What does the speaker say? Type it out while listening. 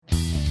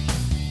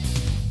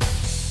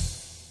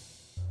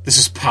This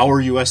is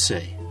Power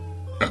USA.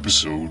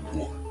 Episode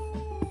 1.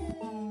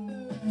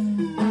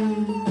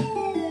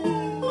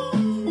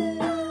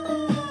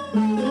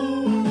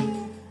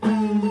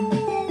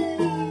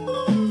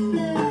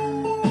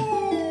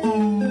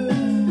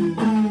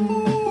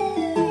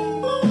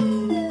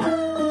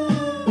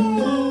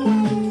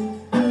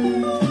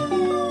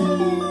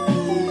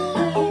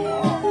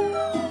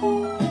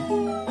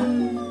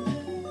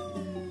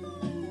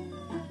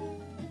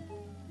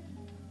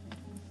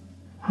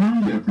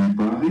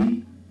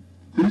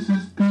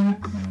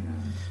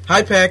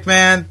 Hi,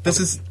 Pac-Man.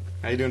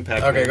 How you doing,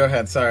 Pac-Man? Okay, go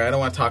ahead. Sorry, I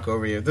don't want to talk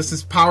over you. This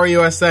is Power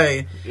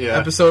USA,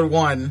 Episode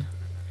 1,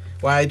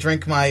 where I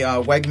drink my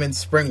Wegmans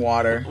spring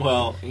water.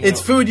 Well,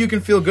 it's food you can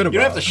feel good about. You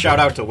don't have to shout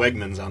out to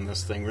Wegmans on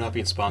this thing. We're not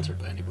being sponsored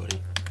by anybody.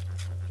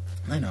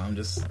 I know, if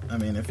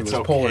it was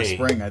okay. Polar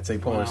Spring, I'd say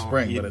Polar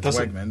Spring, but it's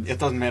Wegmans. It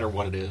doesn't matter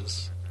what it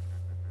is.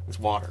 It's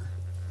water.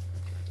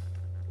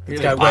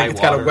 It's got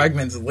a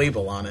Wegmans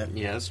label on it.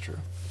 Yeah, that's true.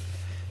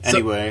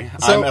 Anyway,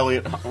 I'm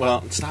Elliot.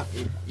 Well, stop.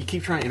 You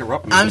keep trying to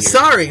interrupt me. I'm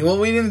sorry. Well,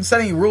 we didn't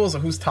set any rules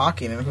of who's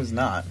talking and who's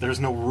not.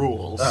 There's no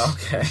rules. Oh,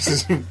 okay.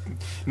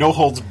 No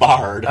holds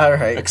barred. All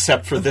right.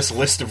 Except for this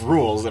list of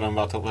rules that I'm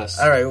about to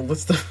list. All right. Well,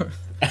 let's go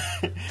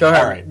ahead.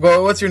 All right.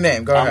 Well, what's your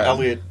name? Go ahead. I'm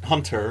Elliot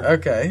Hunter.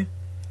 Okay.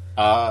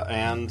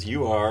 And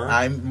you are?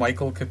 I'm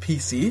Michael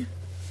Capisi.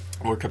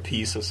 Or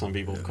Capice, as some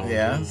people call me.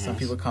 Yeah, some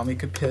people call me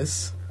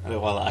Capis.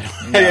 Well, I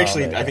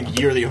think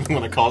you're the only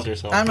one that calls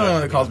yourself. I'm the only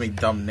one that calls me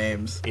dumb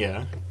names.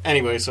 Yeah.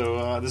 Anyway,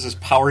 so this is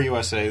Power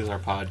USA. This is our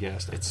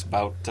podcast. It's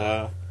about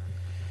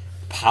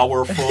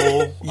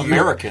powerful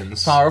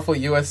Americans. Powerful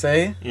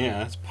USA?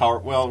 Yeah, it's power.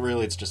 Well,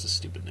 really, it's just a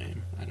stupid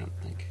name. I don't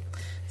think.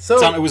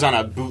 So it was on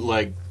a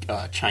bootleg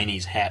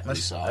Chinese hat we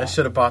saw. I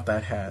should have bought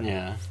that hat.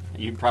 Yeah.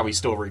 You probably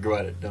still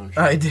regret it, don't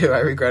you? I do. I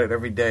regret it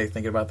every day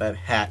thinking about that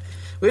hat.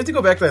 We have to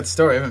go back to that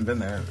store. I haven't been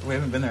there. We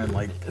haven't been there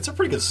in It's a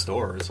pretty good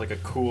store. It's like a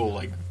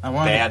cool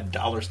bad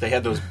dollars. They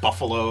had those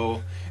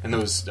Buffalo and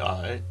those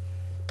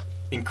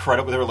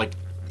incredible. They were like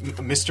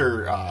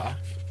Mr.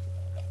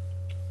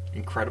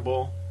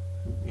 Incredibles.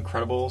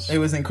 It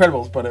was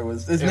Incredibles, but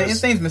his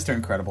name's Mr.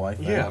 Incredible. I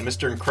think. Yeah,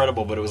 Mr.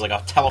 Incredible, but it was like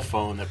a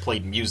telephone that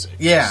played music.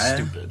 Yeah,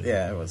 stupid.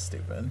 Yeah, it was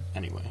stupid.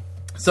 Anyway,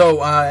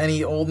 so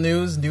any old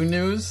news, new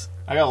news?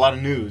 I got a lot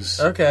of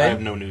news. Okay, I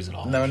have no news at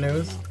all. No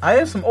news. I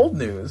have some old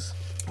news.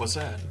 What's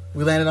that?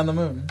 We landed on the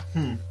moon.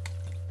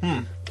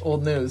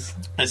 Old news.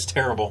 That's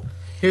terrible.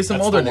 Here's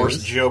some older news. That's the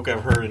worst joke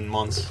I've heard in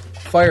months.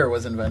 Fire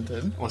was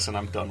invented. Listen,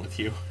 I'm done with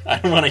you. I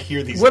don't want to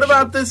hear these. What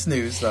about this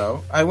news,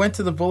 though? I went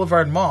to the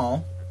Boulevard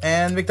Mall,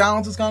 and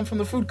McDonald's is gone from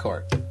the food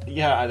court.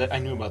 Yeah, I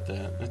knew about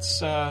that.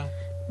 It's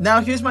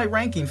Now, here's my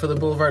ranking for the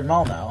Boulevard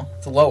Mall now.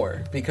 It's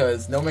lower,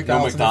 because no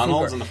McDonald's,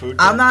 in the food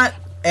court? I'm not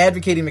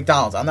advocating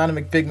McDonald's. I'm not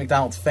a big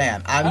McDonald's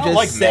fan. I don't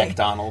like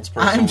McDonald's,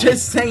 personally. I'm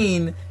just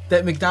saying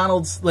that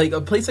McDonald's, like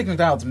a place like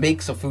McDonald's,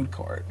 makes a food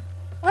court.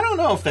 I don't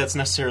know if that's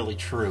necessarily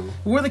true.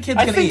 Where are the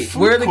kids going to eat?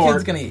 Where are the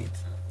kids going to eat?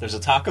 There's a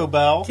Taco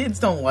Bell. Kids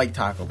don't like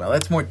Taco Bell.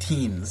 That's more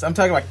teens. I'm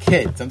talking about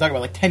kids. I'm talking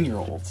about like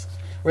 10-year-olds.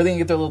 Where are they going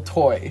to get their little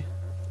toy?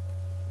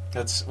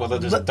 There's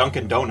a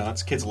Dunkin'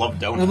 Donuts. Kids love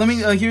donuts.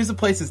 Well, here's the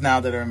places now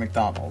that are in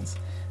McDonald's.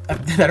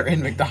 That are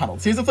in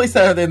McDonald's. Here's the place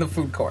that are in the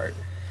food court.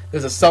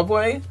 There's a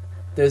Subway.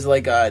 There's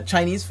like a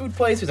Chinese food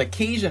place. There's a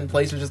Cajun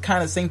place, which is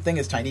kind of the same thing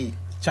as Chinese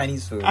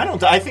food.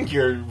 I think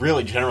you're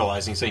really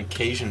generalizing, saying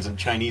Cajuns and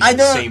Chinese are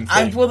the same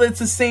thing. Well, it's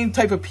the same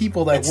type of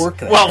people that work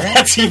there. Well,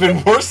 that's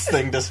even worse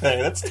thing to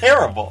say. That's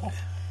terrible.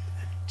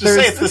 Just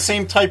say it's the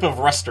same type of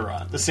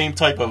restaurant, the same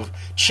type of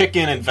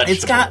chicken and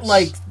vegetables. It's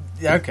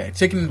got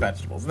chicken and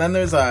vegetables. And then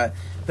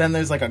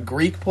there's like a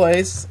Greek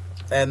place,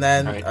 and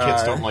then all right,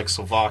 kids don't like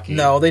Slovakia.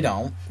 No, they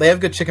don't. They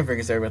have good chicken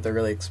fingers there, but they're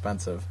really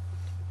expensive.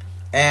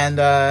 And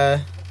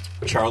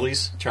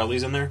Charlie's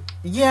in there.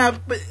 Yeah,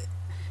 but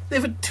they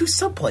have two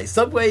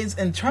Subways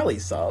and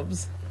Charlie's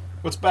subs.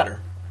 What's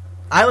better?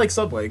 I like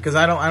Subway because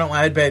I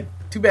had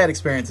two bad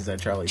experiences at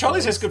Charlie's.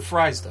 Charlie's has good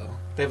fries though.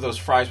 They have those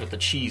fries with the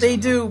cheese. They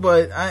do,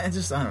 but I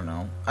don't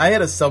know. I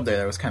had a sub there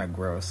that was kind of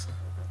gross.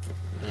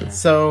 Yeah.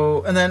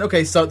 So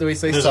do we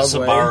say There's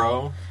Subway? There's a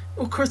Sbarro.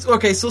 Of course.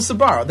 Okay, so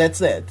Sbarro.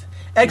 That's it.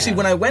 Actually,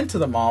 when I went to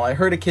the mall, I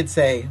heard a kid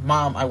say,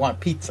 "Mom, I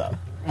want pizza."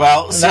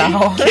 Well,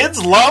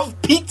 kids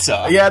love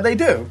pizza. Yeah, they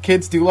do.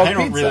 Kids do love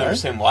pizza. I don't really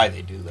understand why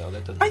they do, though.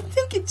 I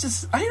think it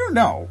just... I don't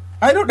know.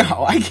 I just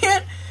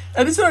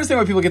don't understand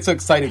why people get so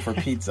excited for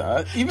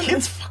pizza. Even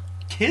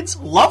kids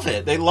love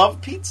it. They love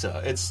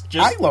pizza. It's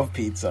just... I love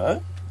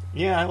pizza.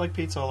 Yeah, I like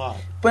pizza a lot.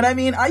 But,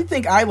 I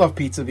think I love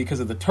pizza because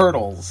of the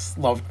turtles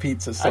loved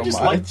pizza so much. I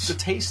just like the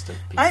taste of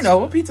pizza. I know,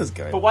 well, pizza's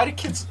good. But why do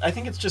kids... I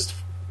think it's just...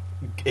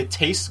 It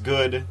tastes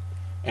good,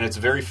 and it's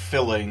very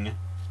filling,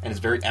 and it's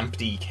very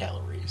empty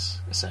calories,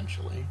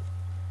 essentially.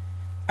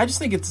 I just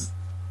think it's...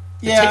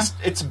 Yeah.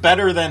 It's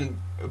better than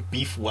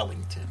beef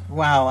Wellington.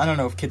 Wow, I don't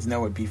know if kids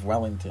know what beef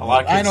Wellington is.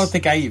 I don't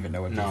think I even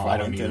know what beef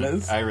Wellington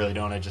is. I really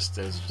don't. Just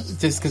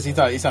because you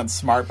thought you sound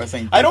smart by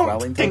saying beef Wellington? I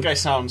don't think I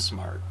sound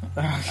smart.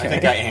 Okay. I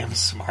think I am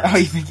smart. Oh,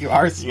 you think you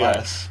are smart?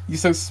 Yes. You're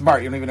so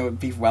smart, you don't even know what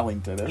beef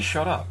Wellington is.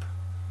 Shut up.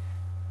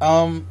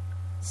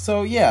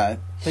 So, yeah,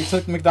 they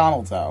took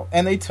McDonald's out.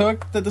 And they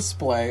took the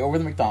display over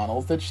the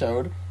McDonald's that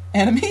showed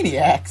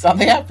Animaniacs on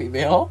the Happy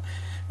Meal,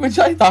 which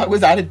I thought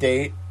was out of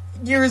date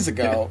years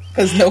ago.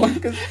 Because no one...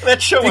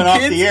 That show went off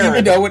the air.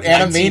 Even know what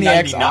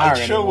Animaniacs are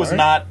That show was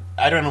not...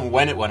 I don't know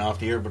when it went off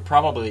the air, but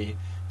probably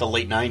the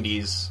late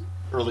 90s,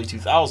 early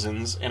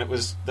 2000s, and it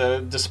was... The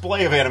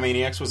display of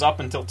Animaniacs was up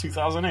until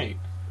 2008.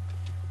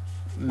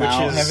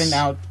 Now, having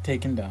now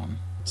taken down.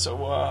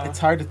 So, it's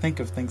hard to think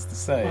of things to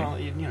say. Well,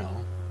 you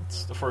know...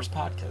 It's the first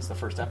podcast, the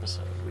first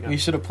episode. We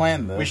should have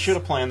planned this. We should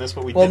have planned this,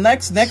 but we didn't. Well,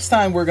 next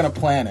time we're gonna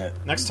plan it.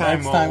 Next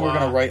time we're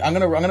gonna write. I'm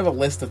gonna have a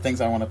list of things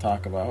I want to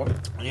talk about.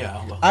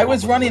 Yeah, I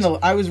was running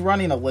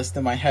a list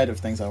in my head of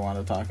things I want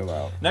to talk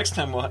about. Next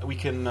time we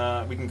can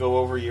go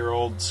over your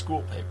old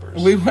school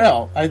papers. We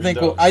will. I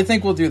think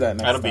we'll do that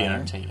next time. That'll be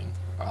entertaining.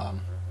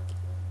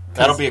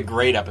 That'll be a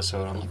great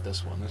episode, unlike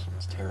this one. This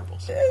one's terrible.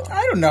 So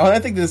I don't know. I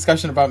think the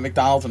discussion about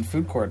McDonald's and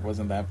food court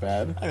wasn't that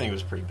bad. I think it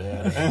was pretty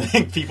bad. I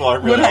think people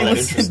aren't really all that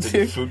interested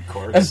in food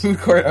courts. A food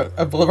court,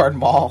 a Boulevard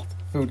Mall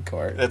food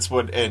court. That's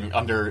what, and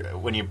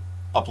when you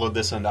upload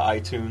this onto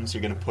iTunes,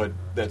 you're going to put,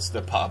 that's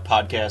the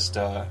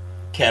podcast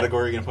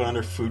category you're going to put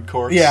under food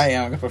courts. Yeah, I'm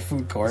going to put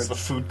food court. It's the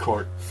food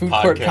court Food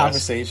podcast. Court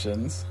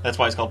Conversations. That's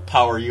why it's called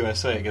Power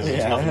USA, because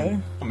there's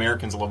nothing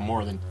Americans love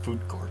more than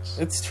food courts.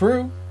 It's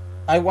true.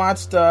 I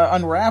watched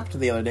Unwrapped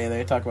the other day.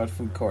 They talk about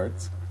food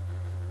courts.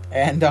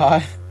 And,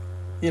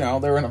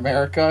 they're in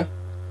America.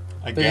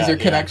 There's your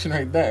connection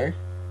right there.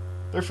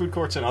 There are food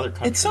courts in other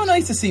countries. It's so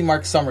nice to see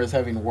Mark Summers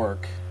having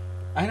work.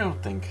 I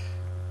don't think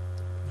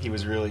he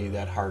was really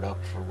that hard up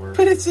for work.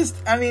 But it's just,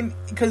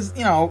 because,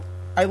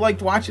 I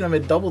liked watching him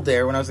at Double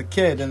Dare when I was a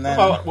kid, and then...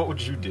 What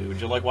would you do?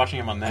 Did you like watching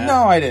him on that?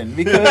 No, I didn't,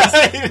 because...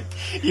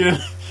 you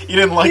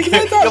didn't like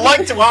it? You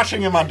liked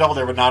watching him on Double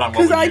Dare, but not on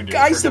What Would You Do?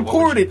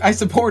 Because I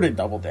supported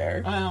Double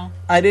Dare. Well...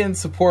 I didn't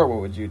support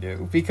What Would You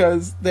Do,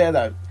 because they had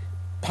a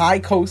pie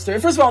coaster.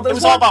 First of all, it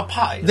was all about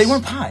pies. They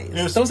weren't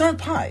pies. Those aren't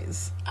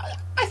pies.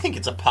 I think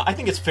it's a pie. I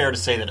think it's fair to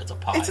say that it's a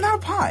pie. It's not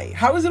a pie.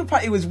 How is it a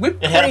pie? It was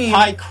whipped cream. It had a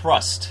pie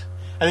crust.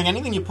 I think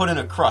anything you put in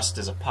a crust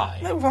is a pie.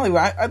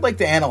 I'd like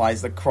to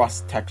analyze the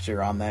crust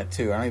texture on that,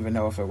 too. I don't even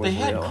know if it was real.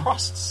 They had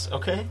crusts,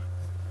 okay?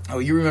 Oh,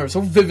 you remember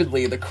so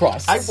vividly the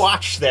crusts. I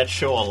watched that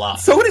show a lot.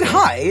 So did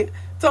I.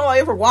 That's all I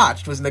ever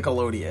watched was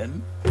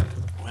Nickelodeon.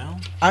 Well,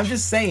 I'm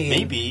just saying.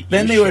 Maybe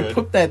then they would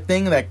put that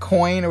thing, that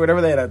coin or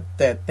whatever, they had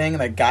that thing,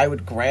 and that guy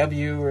would grab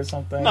you or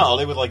something. No,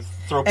 they would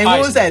throw pies. And what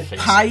was that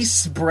faces. Pie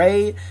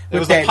spray? It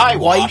was the pie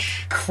white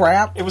wash.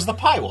 Crap. It was the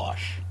pie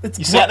wash.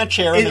 You sat in a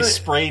chair and they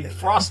sprayed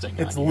frosting.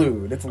 It's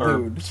lewd. It's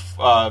lewd.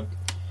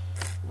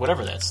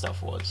 Whatever that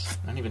stuff was.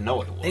 I don't even know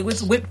what it was. It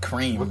was whipped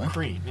cream. Whipped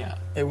cream, yeah.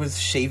 It was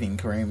shaving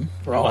cream,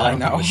 for all I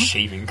know. It was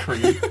shaving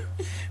cream.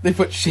 They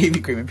put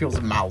shaving cream in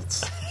people's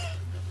mouths.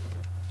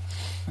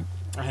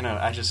 I know,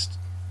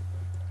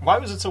 why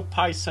was it so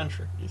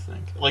pie-centric, do you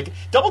think? Like,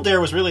 Double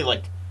Dare was really,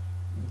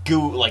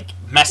 goo,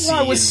 messy.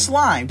 Well, it was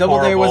slime. Double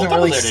Dare wasn't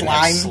really slime. Didn't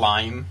have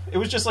slime. It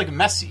was just,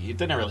 messy. It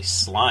didn't have really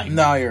slime.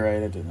 No, you're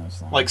right. It didn't have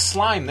slime. Like,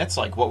 slime, that's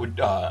what would,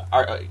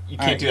 you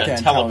can't do that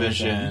on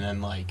television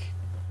and,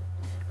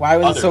 Why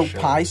was it so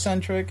shows.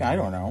 pie-centric? I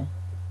don't know.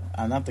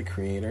 I'm not the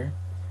creator.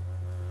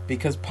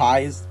 Because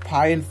pie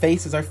and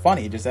faces are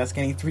funny. Just ask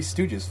any Three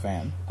Stooges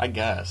fan. I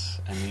guess.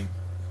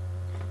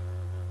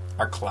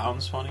 Are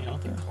clowns funny? I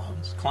don't think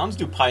clowns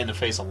do pie in the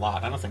face a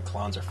lot. I don't think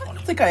clowns are funny. I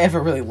don't think I ever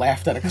really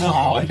laughed at a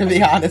clown, to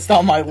be honest,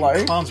 all my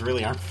life. Clowns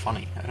really aren't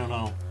funny. I don't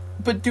know.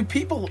 But do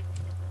people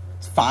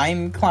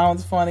find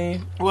clowns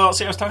funny? Well,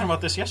 see, I was talking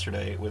about this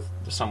yesterday with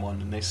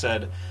someone, and they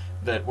said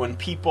that when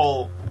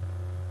people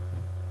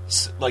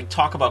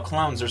talk about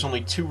clowns, there's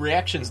only two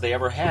reactions they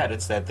ever had.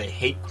 It's that they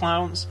hate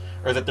clowns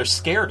or that they're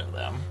scared of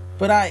them.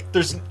 But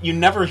you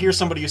never hear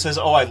somebody who says,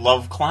 "Oh, I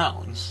love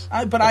clowns."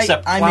 I'm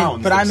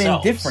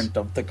indifferent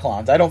to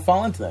clowns. I don't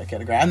fall into that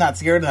category. I'm not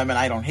scared of them, and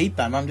I don't hate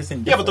them. I'm just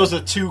indifferent. Yeah, but those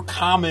are two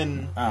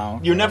common. Oh,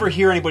 okay. You never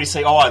hear anybody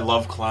say, "Oh, I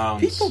love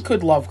clowns." People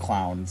could love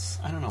clowns.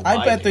 I don't know.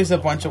 I bet there's a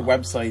bunch of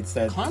websites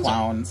that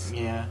clowns.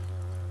 Yeah.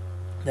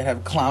 That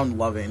have clown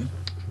loving.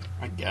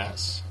 I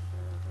guess.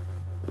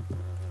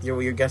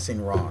 You're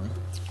guessing wrong.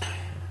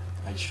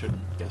 I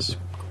shouldn't guess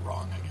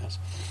wrong, I guess.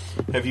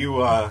 Have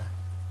you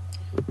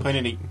played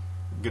any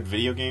good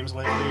video games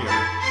lately? Or...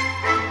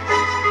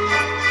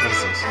 What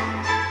is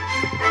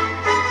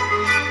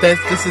this?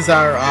 This is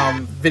our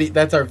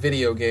that's our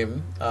video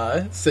game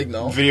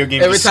signal. Video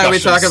game every time we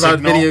talk about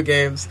signal. video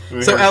games.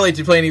 So Ellie, did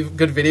you play any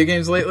good video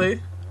games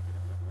lately?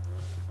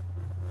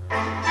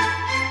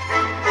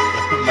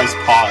 Nice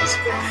pause.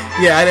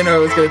 Yeah, I didn't know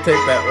it was going to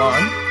take that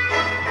long.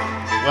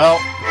 Well,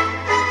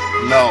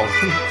 no,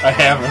 I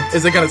haven't.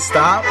 Is it going to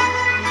stop?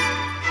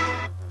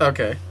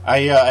 Okay. I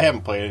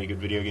haven't played any good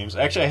video games.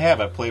 Actually, I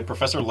have. I played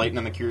Professor Layton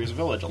and the Curious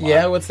Village a lot.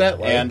 Yeah, what's that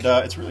like? And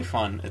it's really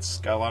fun. It's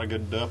got a lot of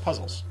good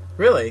puzzles.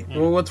 Really? Yeah.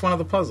 Well, what's one of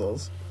the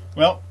puzzles?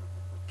 Well,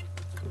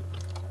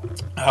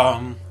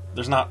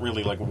 there's not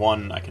really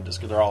one I can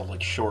just... They're all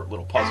short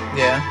little puzzles.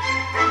 Yeah.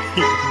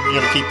 You're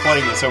going to keep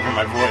playing this over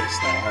my voice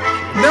now,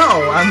 aren't you?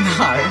 No, I'm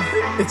not.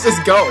 It's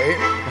just going.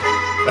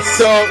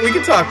 So we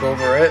can talk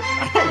over it.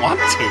 I don't want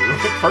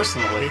to,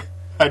 personally.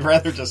 I'd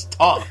rather just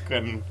talk,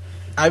 and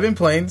I've been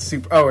playing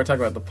Super... Oh, we're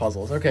talking about the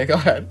puzzles. Okay, go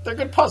ahead. they're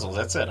good puzzles.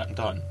 That's it. I'm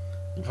done.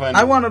 You playing-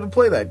 I wanted to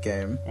play that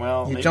game.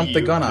 Well, you maybe jumped the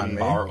you gun can on me.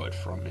 borrow it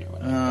from me.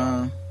 When I'm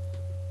done.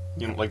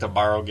 You don't like to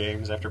borrow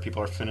games after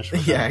people are finished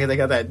with them? Yeah, they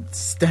got that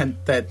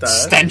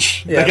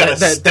Stench. Yeah, They got a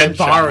that stench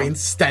on borrowing them.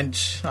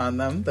 stench on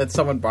them that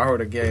someone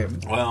borrowed a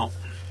game. Well,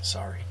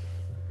 sorry.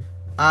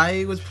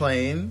 I was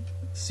playing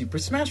Super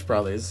Smash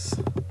Brothers,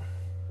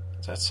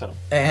 Is that so?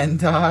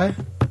 and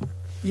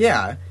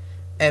yeah,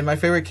 and my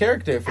favorite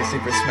character for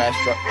Super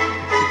Smash Bros.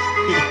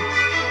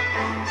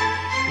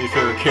 Your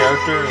favorite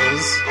character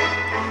is?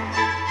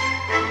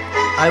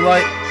 I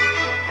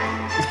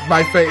like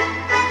my favorite.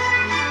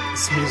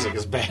 This music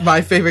is bad.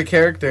 My favorite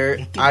character.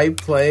 I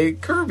play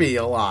Kirby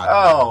a lot.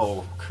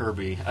 Oh,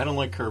 Kirby. I don't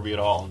like Kirby at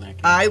all. Nick.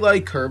 I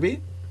like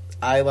Kirby.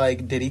 I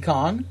like Diddy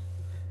Kong.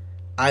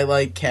 I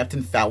like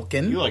Captain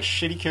Falcon. You like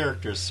shitty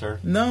characters, sir.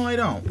 No, I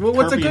don't. Well,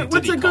 what's Kirby a and good?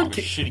 What's Diddy a Kong good?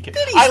 are shitty characters.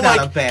 Diddy's I not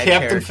like a bad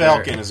Captain character.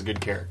 Falcon is a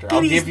good character.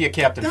 I'll Diddy's- give you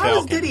Captain how is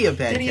Falcon. Diddy a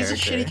bad Diddy's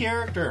character? a shitty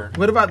character.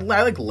 What about?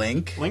 I like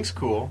Link. Link's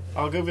cool.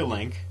 I'll give you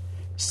Link.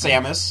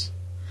 Samus,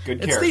 good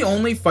It's character. the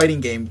only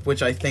fighting game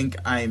which I think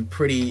I'm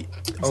pretty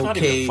It's not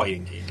even okay. a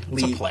fighting game.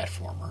 It's a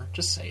platformer.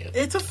 Just say it.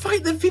 It's a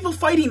fight. The people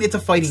fighting. It's a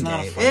fighting It's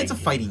not game. a fighting It's a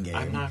fighting game.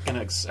 I'm not going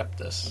to accept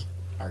this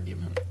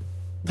argument.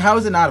 How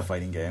is it not a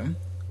fighting game?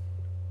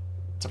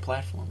 It's a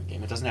platforming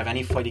game. It doesn't have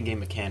any fighting game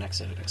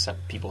mechanics in it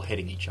except people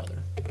hitting each other.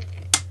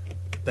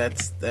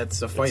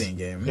 That's a fighting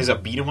game. Is a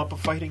beat 'em up a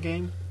fighting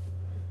game?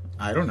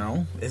 I don't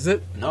know. Is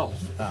it? No,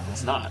 Oh.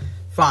 it's not.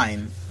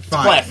 Fine.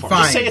 Fine. Platform.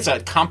 Fine. Just say it's a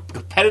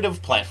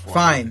competitive platform.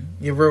 Fine.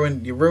 You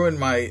ruined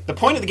my. The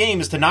point of the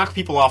game is to knock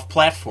people off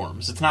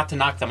platforms. It's not to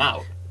knock them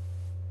out.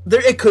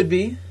 There. It could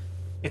be.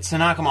 It's to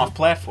knock them off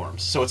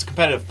platforms. So it's a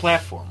competitive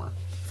platformer.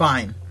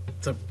 Fine.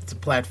 It's a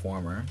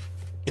platformer.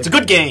 It's a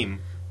good game.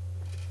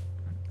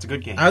 It's a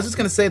good game. I was just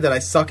gonna say that I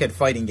suck at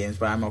fighting games,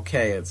 but I'm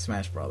okay at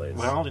Smash Brothers.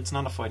 Well, it's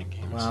not a fighting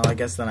game. Well, I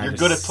guess then I You're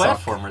just good at suck.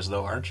 platformers,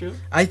 though, aren't you?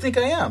 I think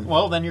I am.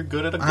 Well, then you're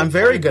good at a good I'm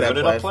very fight. good at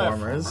a platformers.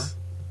 platformer.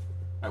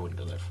 I wouldn't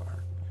go that far.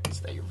 I'd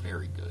say you're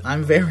very good.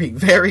 I'm very,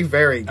 very,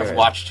 very good. I've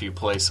watched you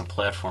play some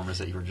platformers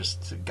that you were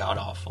just god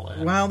awful at.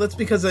 Well, that's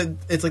because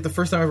it's like the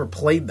first time I ever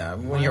played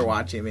them when you're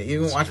watching me.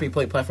 You can watch me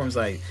play platforms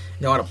I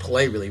know how to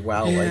play really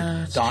well, Yeah, like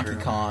that's Donkey true.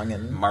 Kong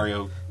and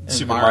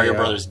Super Mario Mario.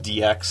 Brothers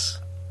DX.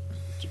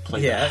 You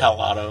played Yeah. the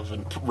hell out of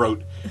and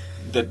wrote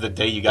the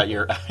day you got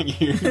your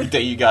the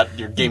day you got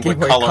your Game Boy Game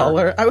Boy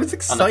Color. I was on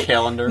excited. the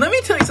calendar. Let me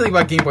tell you something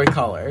about Game Boy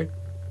Color.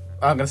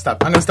 I'm gonna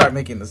stop. I'm gonna start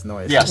making this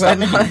noise. Yeah, stop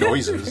But- making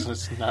noises.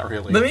 It's not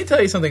really. Let me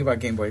tell you something about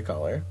Game Boy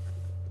Color.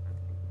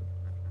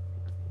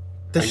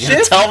 The Are you gonna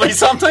shift. tell me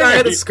something? I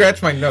had to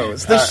scratch my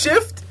nose. The Alright.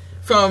 shift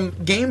from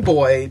Game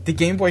Boy to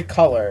Game Boy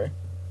Color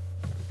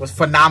was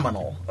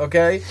phenomenal.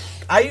 Okay,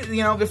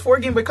 before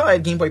Game Boy Color, I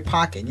had Game Boy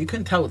Pocket. You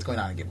couldn't tell what's going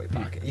on in Game Boy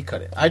Pocket. You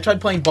couldn't. I tried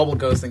playing Bubble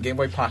Ghost in Game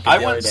Boy Pocket. I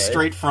the other went day.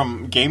 straight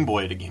from Game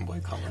Boy to Game Boy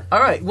Color. All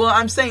right. Well,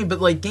 I'm saying,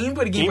 but like Game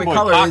Boy to Game, Game Boy Boy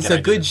Color Pocket, is I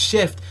a good did.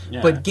 shift,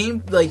 Yeah. but Game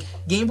Boy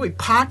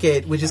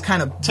Pocket, which is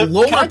kind of Can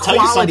lower I tell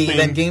you quality something?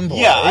 than Game Boy.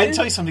 Yeah, I can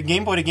tell you something.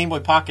 Game Boy to Game Boy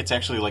Pocket's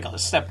actually like a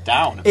step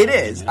down. It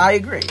is. I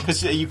agree.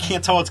 Because you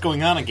can't tell what's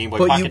going on in Game Boy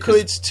But Pocket you 'cause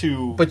could- it's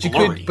too But you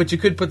blurry.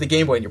 could put the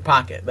Game Boy in your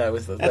pocket. That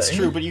was the That's thing.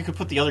 true, but you could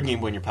put the other Game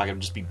Boy in your pocket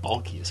and just be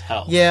bulky as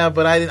hell. Yeah,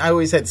 but I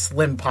always had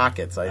slim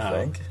pockets. I Oh.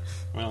 think.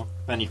 Well,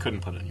 then you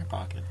couldn't put it in your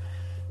pocket.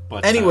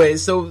 But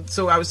Anyways, so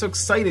I was so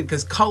excited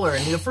because color,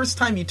 and the first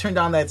time you turned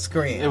on that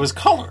screen, it was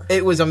color.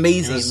 it was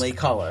amazingly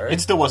color. It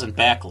still wasn't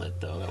backlit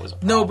though. That was a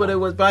No, problem. but it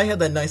was. But I had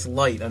that nice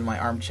light on my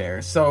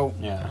armchair. So,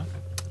 Yeah.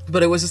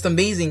 but it was just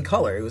amazing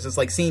color. It was just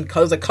like seeing. It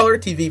was a color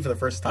TV for the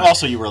first time.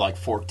 Also, you were like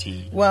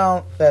 14,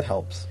 Well, that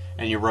helps.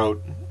 and you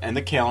wrote in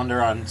the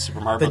calendar on Super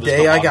Mario The Brothers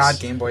day I Deluxe, got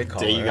Game Boy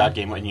Color. Day you got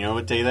Game Boy, and you know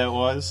what day that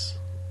was?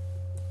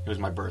 It was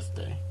my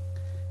birthday,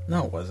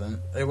 No, it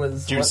wasn't. It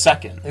was June what-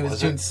 2nd. It was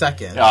June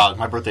 2nd.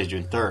 My birthday's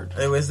June 3rd.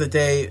 It was the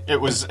day.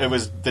 It was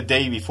the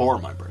day before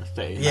my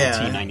birthday, Yeah.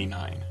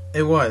 1999.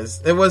 It was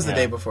the Yeah.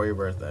 day before your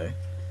birthday.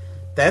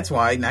 That's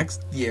why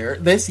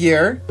this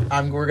year,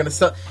 we're gonna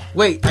sell.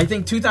 Wait, I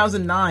think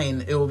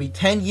 2009. It will be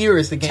 10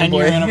 years the Game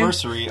 10-year Boy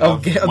anniversary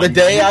of the when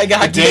day you- I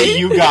got the day Game-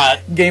 you got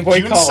Game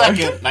Boy June Color.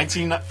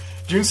 2nd,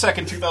 June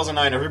 2nd,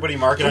 2009. Everybody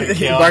mark it on your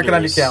calendar. Mark it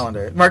on your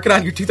calendar. Mark it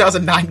on your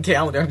 2009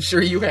 calendar. I'm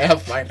sure you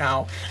have by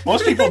now.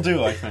 Most people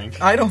do, I think.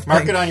 I don't Mark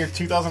think- it on your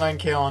 2009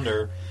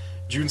 calendar.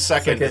 June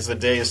 2nd is the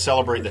day to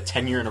celebrate the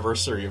 10-year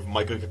anniversary of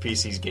Michael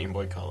Capisi's Game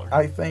Boy Color.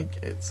 I think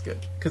it's good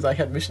because I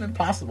had Mission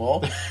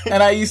Impossible,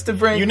 and I used to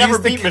bring. You never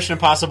used to- beat Mission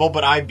Impossible,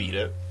 but I beat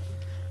it.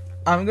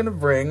 I'm gonna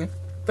bring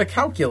the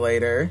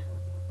calculator.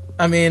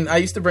 I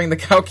used to bring the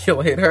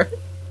calculator.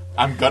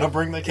 I'm gonna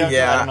bring the calculator.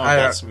 Yeah, I don't know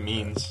what that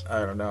means. I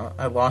don't know.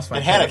 I lost my.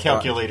 It had train a of thought.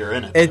 calculator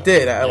in it. It though.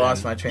 did. I And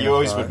lost my train You of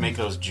always thought. would make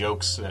those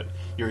jokes that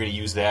you're going to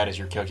use that as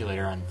your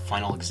calculator on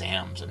final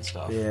exams and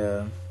stuff.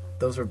 Yeah,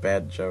 those were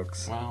bad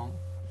jokes. Well,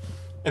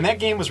 and that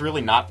game was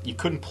really not. You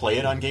couldn't play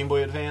it on Game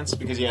Boy Advance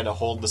because you had to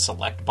hold the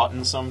select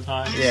button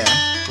sometimes. Yeah.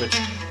 Which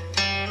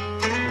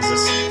is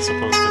this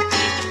supposed to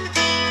be?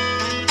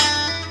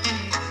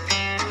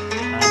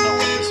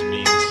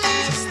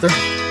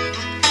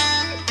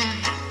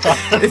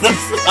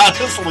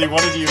 Honestly,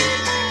 what did you...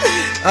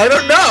 I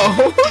don't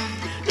know.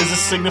 Is this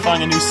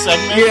signifying a new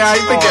segment? Yeah,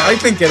 I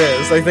think it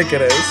is. I think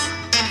it is.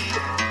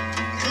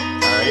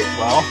 Alright,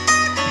 well...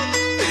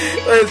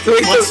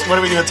 What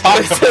are we going to talk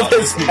about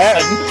this new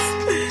segment?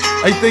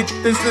 I think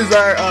this is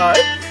our, I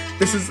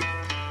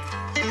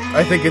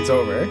think it's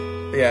over.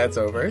 Yeah, it's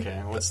over.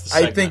 Okay, what's the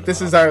segment I think this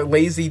about? is our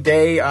Lazy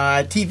Day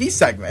TV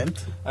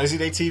segment. Lazy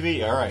Day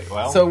TV, alright,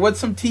 well... So what's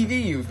some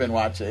TV you've been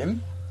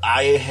watching?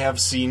 I have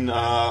seen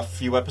a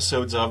few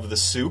episodes of The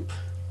Soup.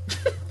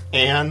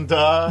 And,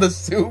 The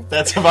Soup?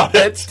 that's about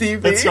That's it.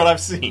 TV? That's what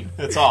I've seen.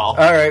 That's all.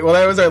 Alright, well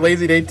that was our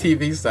Lazy Day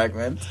TV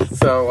segment.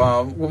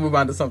 So, we'll move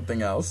on to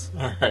something else.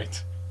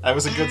 Alright. That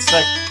was a good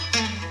seg...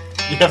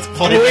 You have to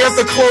play We this. have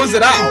to close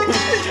it out.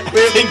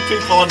 I think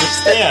people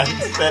understand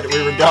that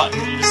we were done.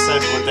 You just said,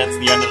 well, that's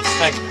the end of the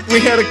segment. We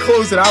had to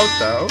close it out,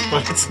 though.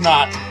 But it's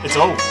not. It's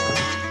over. And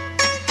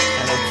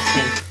I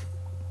think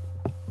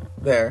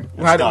There.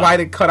 it's done. Why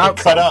did it cut out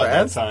It cut so out that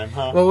fast? time,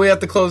 huh? Well, we have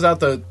to close out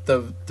the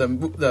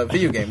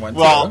video game one,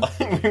 Well,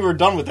 too. we were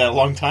done with that a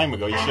long time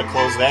ago. You should have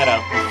closed that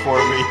out before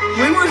we...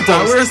 We weren't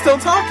done. We were still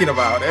talking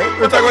about it.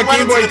 We were talking about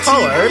Game Boy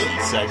Color.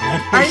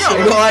 Segment. I know.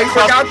 Well, I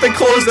forgot to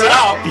close it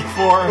out.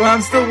 Before... Well,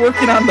 I'm still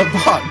working on the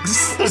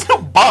bugs. There's no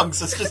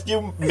bugs. It's just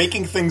you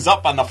making things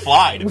up on the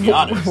fly, to be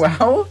honest.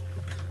 Well,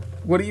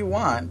 what do you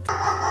want?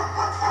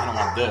 I don't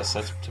want this.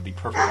 That's to be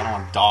perfect. I don't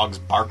want dogs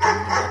barking in the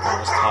background while I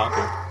was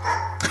talking.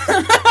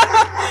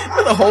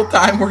 The whole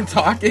time we're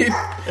talking.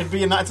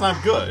 It's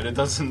not good. It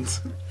doesn't...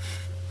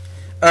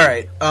 All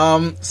right.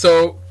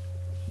 So,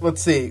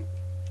 let's see.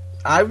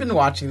 I've been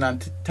watching on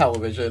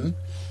television.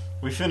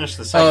 We finished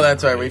the segment. Oh,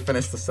 that's right. We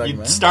finished the You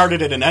segment.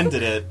 started it and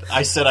ended it.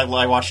 I said I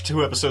watched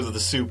 2 episodes of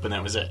The Soup, and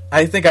that was it.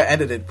 I think I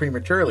ended it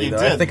prematurely, You though.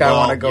 did. I think Well,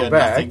 I want to you go had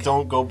back. nothing.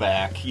 Don't go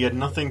back. You had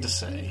nothing to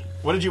say.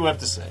 What did you have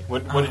to say?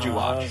 What did you I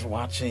watch? was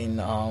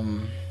watching,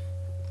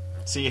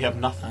 See, you have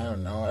nothing. I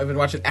don't know. I've been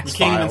watching You X-Files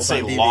can't even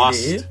say on DVD.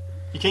 Lost.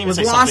 You can't even Because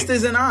say Lost something.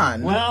 isn't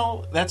on.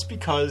 Well, that's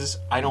because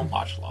I don't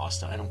watch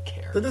Lost. I don't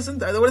care. What does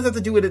that have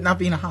to do with it not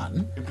being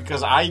on?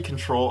 Because I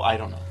control... I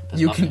don't know.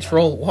 There's You nothing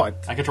control what?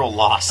 I control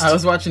Lost. I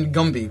was watching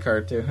Gumby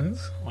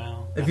cartoons.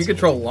 Well, If that's you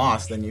control good.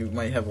 Lost, then you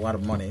might have a lot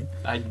of money.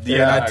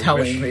 You're not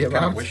telling me I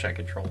about. wish I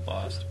controlled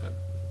Lost, but...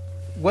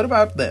 What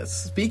about this?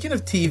 Speaking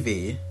of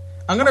TV,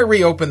 I'm going to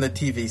reopen the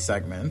TV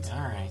segment. All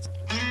right.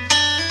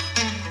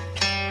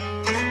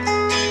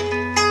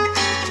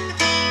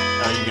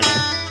 Are you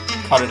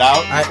gonna cut it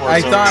out before I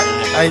it's over? thought You're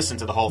gonna have to listen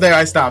to the whole there. thing.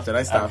 I stopped it.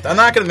 Okay. I'm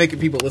not going to make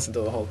people listen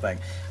to the whole thing.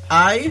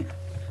 I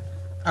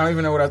don't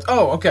even know what I was.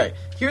 Oh, okay.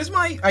 Here's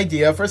my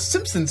idea for a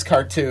Simpsons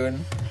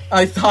cartoon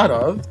I thought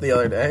of the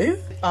other day.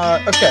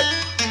 Okay.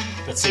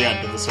 That's the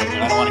end of the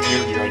segment. I don't want to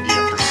hear your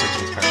idea for a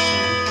Simpsons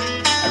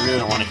cartoon. I really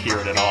don't want to hear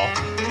it at all.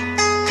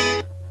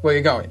 Where are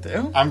you going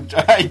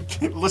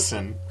to?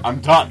 Listen,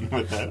 I'm done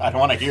with it. I don't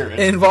want to hear It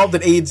it. involved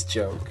an AIDS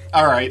joke.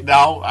 All right,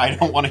 now I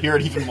don't want to hear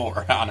it even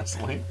more,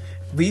 honestly.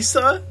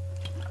 Lisa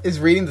is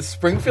reading the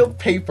Springfield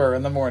paper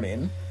in the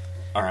morning,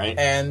 All right.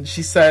 and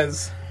she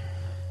says,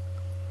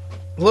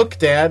 "Look,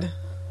 Dad."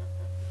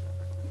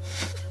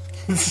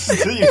 You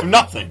have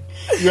nothing.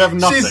 You have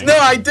nothing. No,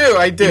 I do.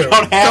 You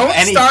don't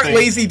have start anything.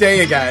 Lazy Day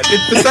again.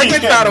 The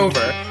segment's not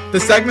over. The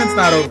segment's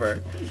not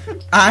over.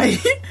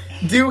 I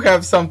do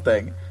have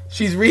something.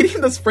 She's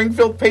reading the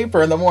Springfield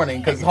paper in the morning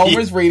because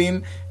Homer's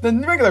reading the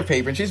regular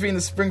paper, and she's reading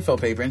the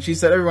Springfield paper. And she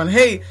said, "Everyone,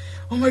 hey,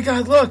 oh my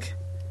God, look,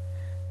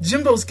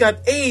 Jimbo's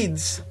got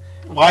AIDS."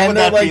 Why and would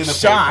they're, that be like, in the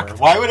shocked.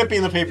 paper? Why would it be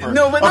in the paper?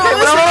 No, but okay, no,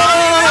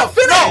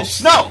 listen, no,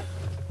 finish. no.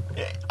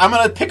 I'm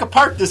gonna pick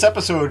apart this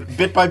episode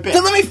bit by bit.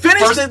 Then let me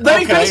finish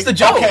finish the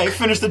joke. Okay,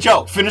 finish the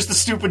joke. Finish the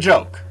stupid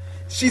joke.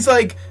 She's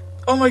like,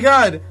 "Oh my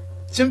God,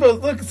 Jimbo!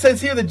 Look, it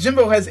says here that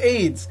Jimbo has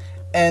AIDS,"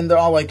 and they're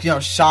all like,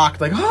 shocked,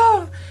 like,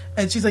 "Ah!"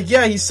 And she's like,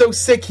 "Yeah, he's so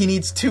sick, he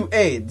needs 2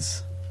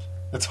 AIDS."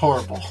 That's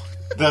horrible.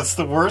 That's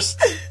the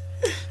worst.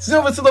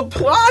 So the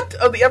plot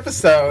of the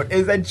episode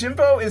is that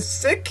Jimbo is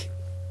sick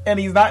and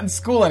he's not in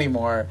school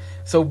anymore.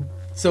 So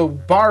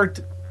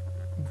Bart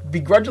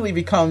begrudgingly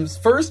becomes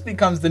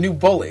the new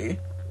bully,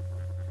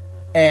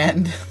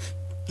 and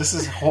This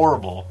is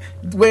horrible.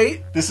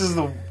 wait, This is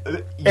the.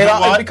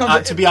 it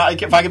becomes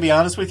if I could be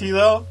honest with you,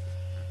 though,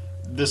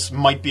 this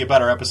might be a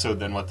better episode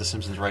than what the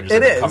Simpsons writers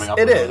have been coming up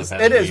with. It over the is.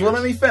 past It few is. Well,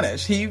 years. let me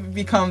finish. He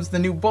becomes the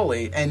new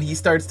bully, and he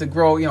starts to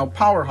grow,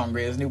 power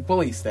hungry, his new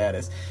bully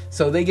status.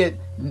 So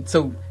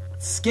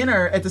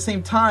Skinner, at the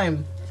same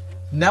time,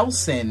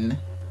 Nelson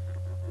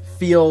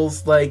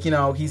feels like,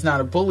 he's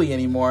not a bully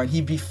anymore, and he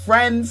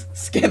befriends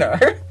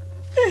Skinner.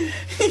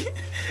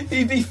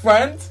 He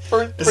befriends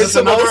Is this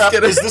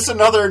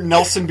another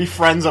Nelson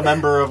befriends a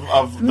member of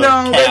the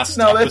cast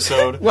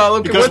episode? Well,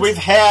 okay, because we've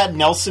had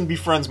Nelson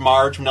befriends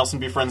Marge, Nelson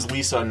befriends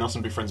Lisa, and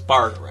Nelson befriends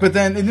Bart. Right? But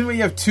then, didn't we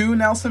have 2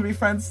 Nelson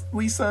befriends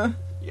Lisa?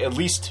 At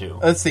least 2.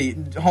 Let's see.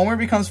 Homer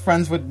becomes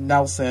friends with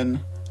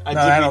Nelson. I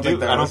don't think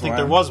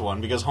there was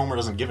one because Homer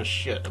doesn't give a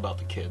shit about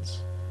the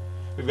kids.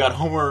 We've got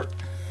Homer.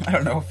 I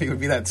don't know if he would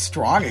be that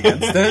strong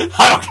against it.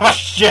 I don't give a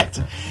shit.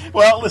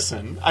 Well,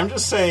 listen, I'm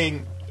just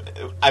saying.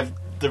 I've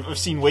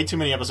seen way too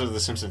many episodes of The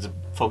Simpsons to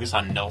focus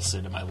on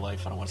Nelson in my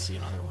life. I don't want to see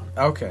another one.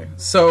 Okay,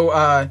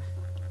 so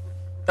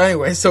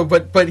anyway,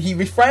 but he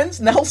befriends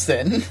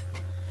Nelson,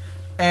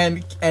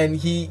 and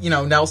he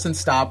Nelson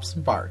stops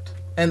Bart,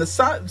 and the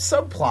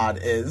subplot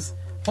is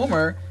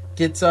Homer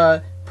gets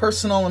a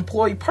personal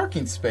employee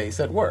parking space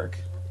at work.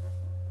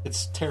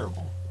 It's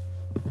terrible.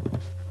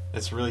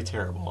 It's really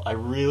terrible. I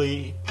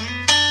really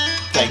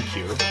thank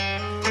you.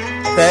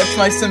 That's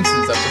my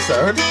Simpsons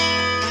episode.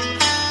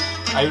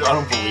 I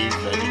don't believe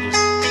that you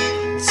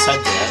just said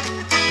that.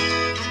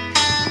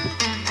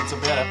 It's a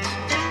bad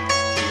episode,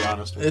 to be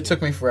honest with you. It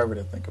took me forever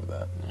to think of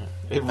that. Yeah.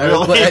 It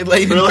really, I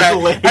laid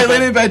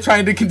really in bed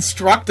trying to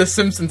construct a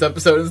Simpsons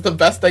episode. It's the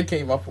best I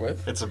came up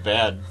with. It's a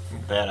bad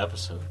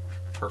episode.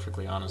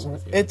 Perfectly honest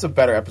with you. It's a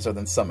better episode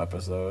than some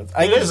episodes.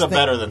 It is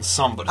better than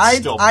some, but it's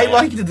still bad. I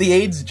liked the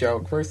AIDS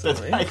joke,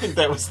 personally. I think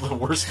that was the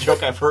worst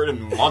joke I've heard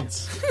in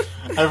months.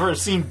 I've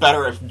seen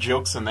better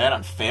jokes than that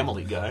on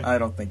Family Guy. I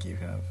don't think you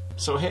have.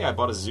 So, hey, I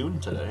bought a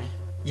Zune today.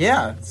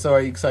 Yeah, so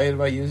are you excited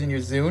about using your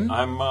Zune?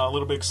 I'm a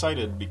little bit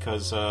excited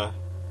because I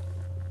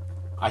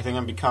think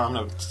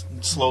I'm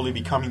slowly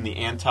becoming the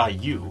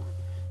anti-you.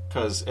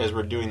 Because as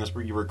we're doing this,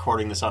 you're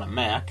recording this on a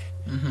Mac.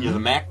 Mm-hmm. You're the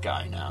Mac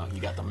guy now. You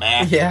got the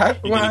Mac. Yeah.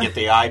 You're going to get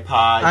the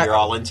iPod. You're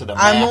all into the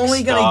Mac I'm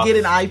only going to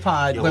get an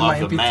iPod you when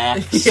love my the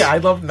Macs. Yeah, I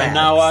love Macs. And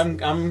now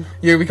I'm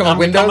You're becoming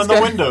Windows guy?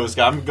 the Windows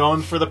guy. I'm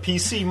going for the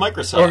PC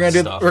Microsoft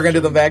stuff. We're going to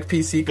do the Mac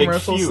PC Big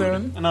commercial feud.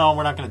 soon? No,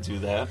 we're not going to do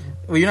that.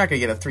 Well, you're not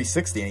going to get a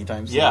 360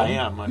 anytime soon. Yeah, I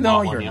am. I no,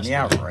 bought one you're yesterday.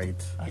 yeah,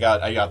 right.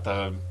 I got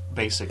the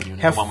basic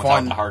unit, Have the one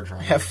fun. without the hard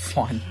drive. Have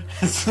fun.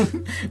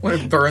 When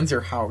it burns your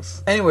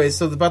house. Anyways,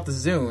 so about the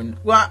Zune.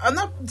 Well, I'm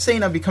not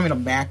saying I'm becoming a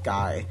Mac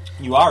guy.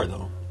 You are,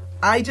 though.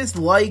 I just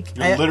like...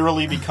 You're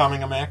literally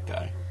becoming a Mac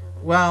guy.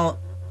 Well,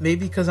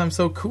 maybe because I'm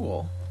so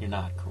cool. You're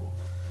not cool.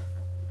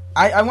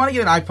 I want to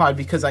get an iPod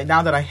because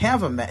now that I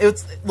have a Mac...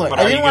 But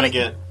are you going to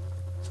get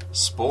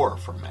Spore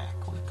from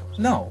Mac when it comes?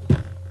 No.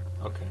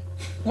 Okay.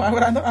 Why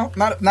would I?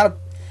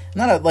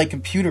 Not a like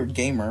computer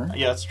gamer.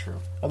 Yeah, that's true.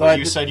 Although but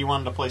you said you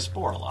wanted to play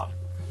Spore a lot.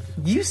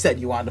 You said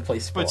you wanted to play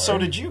Spore. But so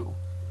did you.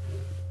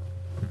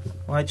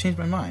 Well, I changed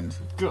my mind.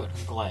 Good.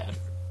 I'm glad.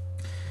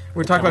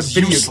 We're talking about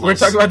video. We're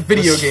talking about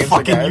video games. It's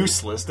fucking again.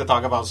 useless to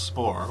talk about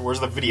Spore. Where's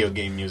the video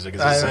game music?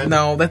 Is this it?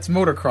 No, that's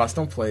Motocross.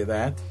 Don't play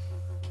that.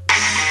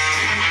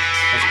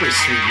 That's pretty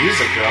sweet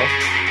music, though.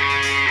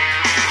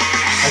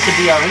 That could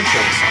be our intro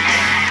to something.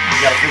 We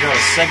gotta figure out a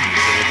segment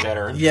to make that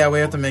our intro. Yeah, we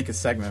have to make a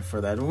segment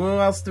for that. What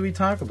else do we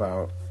talk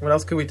about? What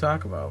else could we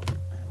talk about?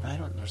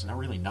 There's not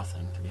really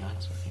nothing, to be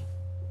honest with you.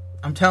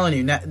 I'm telling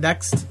you,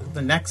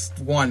 the next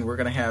one we're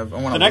gonna have. I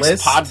want the a next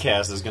list.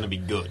 podcast is gonna be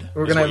good.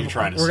 We're gonna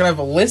have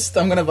a list.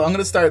 I'm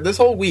gonna start this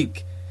whole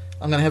week.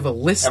 I'm gonna have a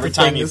list. Every of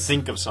time things. you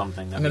think of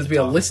something, I'm gonna be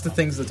a list of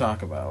things to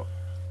talk about.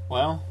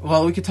 Well,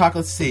 we could talk.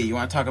 Let's see. You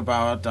want to talk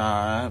about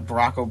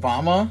Barack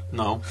Obama?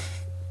 No.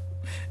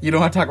 You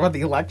don't want to talk about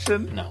the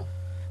election? No.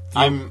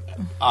 I'm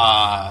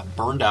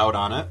burned out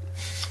on it.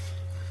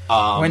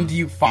 When do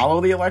you follow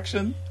the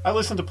election? I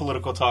listen to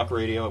political talk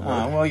radio at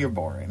work. Well, you're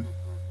boring.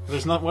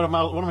 There's not. What am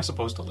I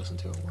supposed to listen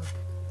to at work?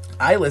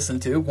 I listen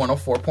to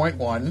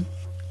 104.1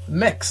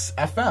 Mix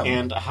FM.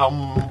 And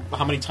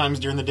how many times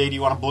during the day do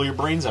you want to blow your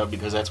brains out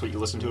because that's what you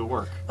listen to at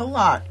work? A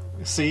lot.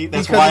 See,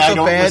 that's because why it's I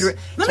don't.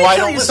 Let me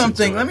tell you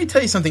something. Let me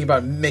tell you something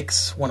about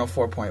Mix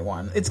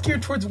 104.1. It's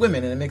geared towards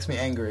women, and it makes me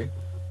angry.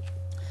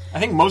 I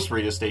think most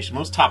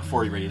top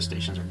 40 radio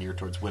stations are geared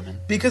towards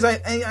women. Because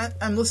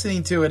I'm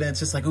listening to it, and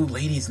it's just like, ooh,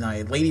 ladies'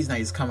 night. Ladies'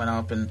 night is coming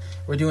up, and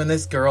we're doing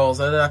this, girls.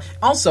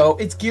 Also,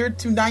 it's geared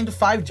to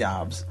 9-to-5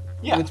 jobs.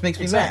 Yeah, which makes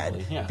me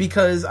mad. Yeah.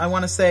 Because I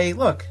want to say,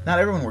 look, not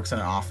everyone works in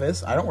an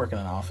office. I don't work in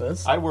an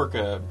office. I work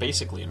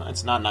basically,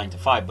 it's not 9 to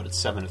 5, but it's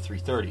 7 to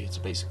 3:30. It's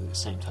basically the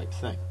same type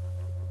thing.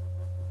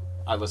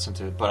 I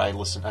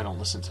don't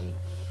listen to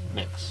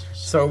Mix.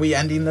 So are we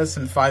ending this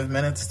in 5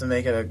 minutes to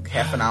make it a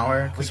half an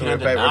hour? We can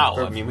end it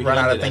now. We run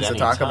out of things to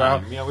talk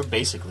about. Yeah, we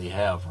basically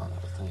have run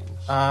out of things.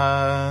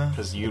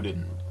 Because you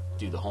didn't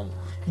do the homework.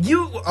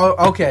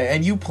 Okay,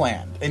 and you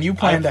planned.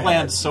 I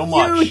planned so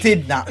much. You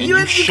did not. And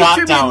you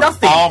shot down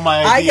nothing. all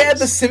my ideas. I had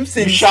the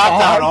Simpsons. You shot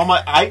down all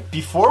my.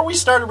 Before we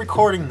started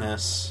recording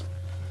this,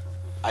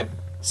 I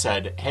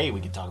said, "Hey,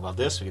 we could talk about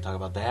this. We could talk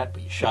about that."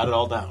 But you shot it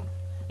all down.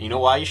 And you know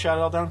why you shot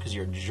it all down? Because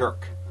you're a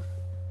jerk.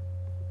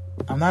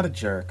 I'm not a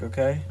jerk.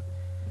 Okay.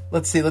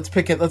 Let's see. Let's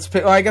pick it.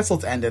 Well, I guess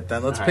let's end it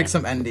then. Let's pick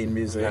some ending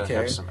music. Okay.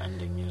 Have some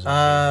ending music.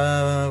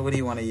 What do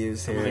you want to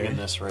use here? I'm thinking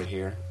this right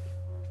here.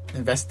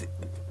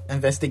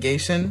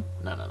 Investigation?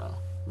 No.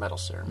 Metal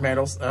Ceremony.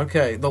 Metals.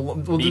 Okay. We'll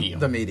medium.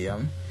 Do the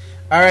medium.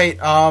 All right.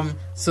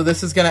 So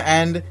this is going to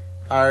end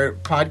our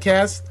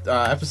podcast,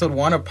 episode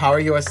 1 of Power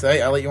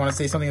USA. Elliot, you want to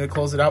say something to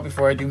close it out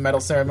before I do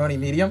Metal Ceremony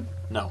medium?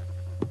 No.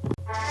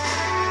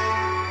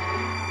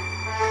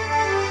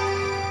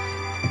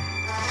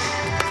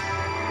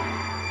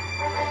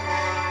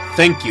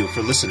 Thank you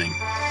for listening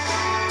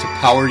to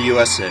Power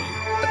USA,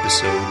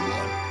 Episode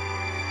 1.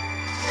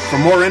 For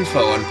more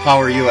info on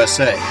Power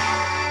USA,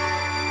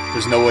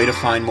 there's no way to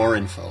find more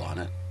info on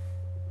it.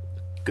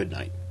 Good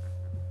night.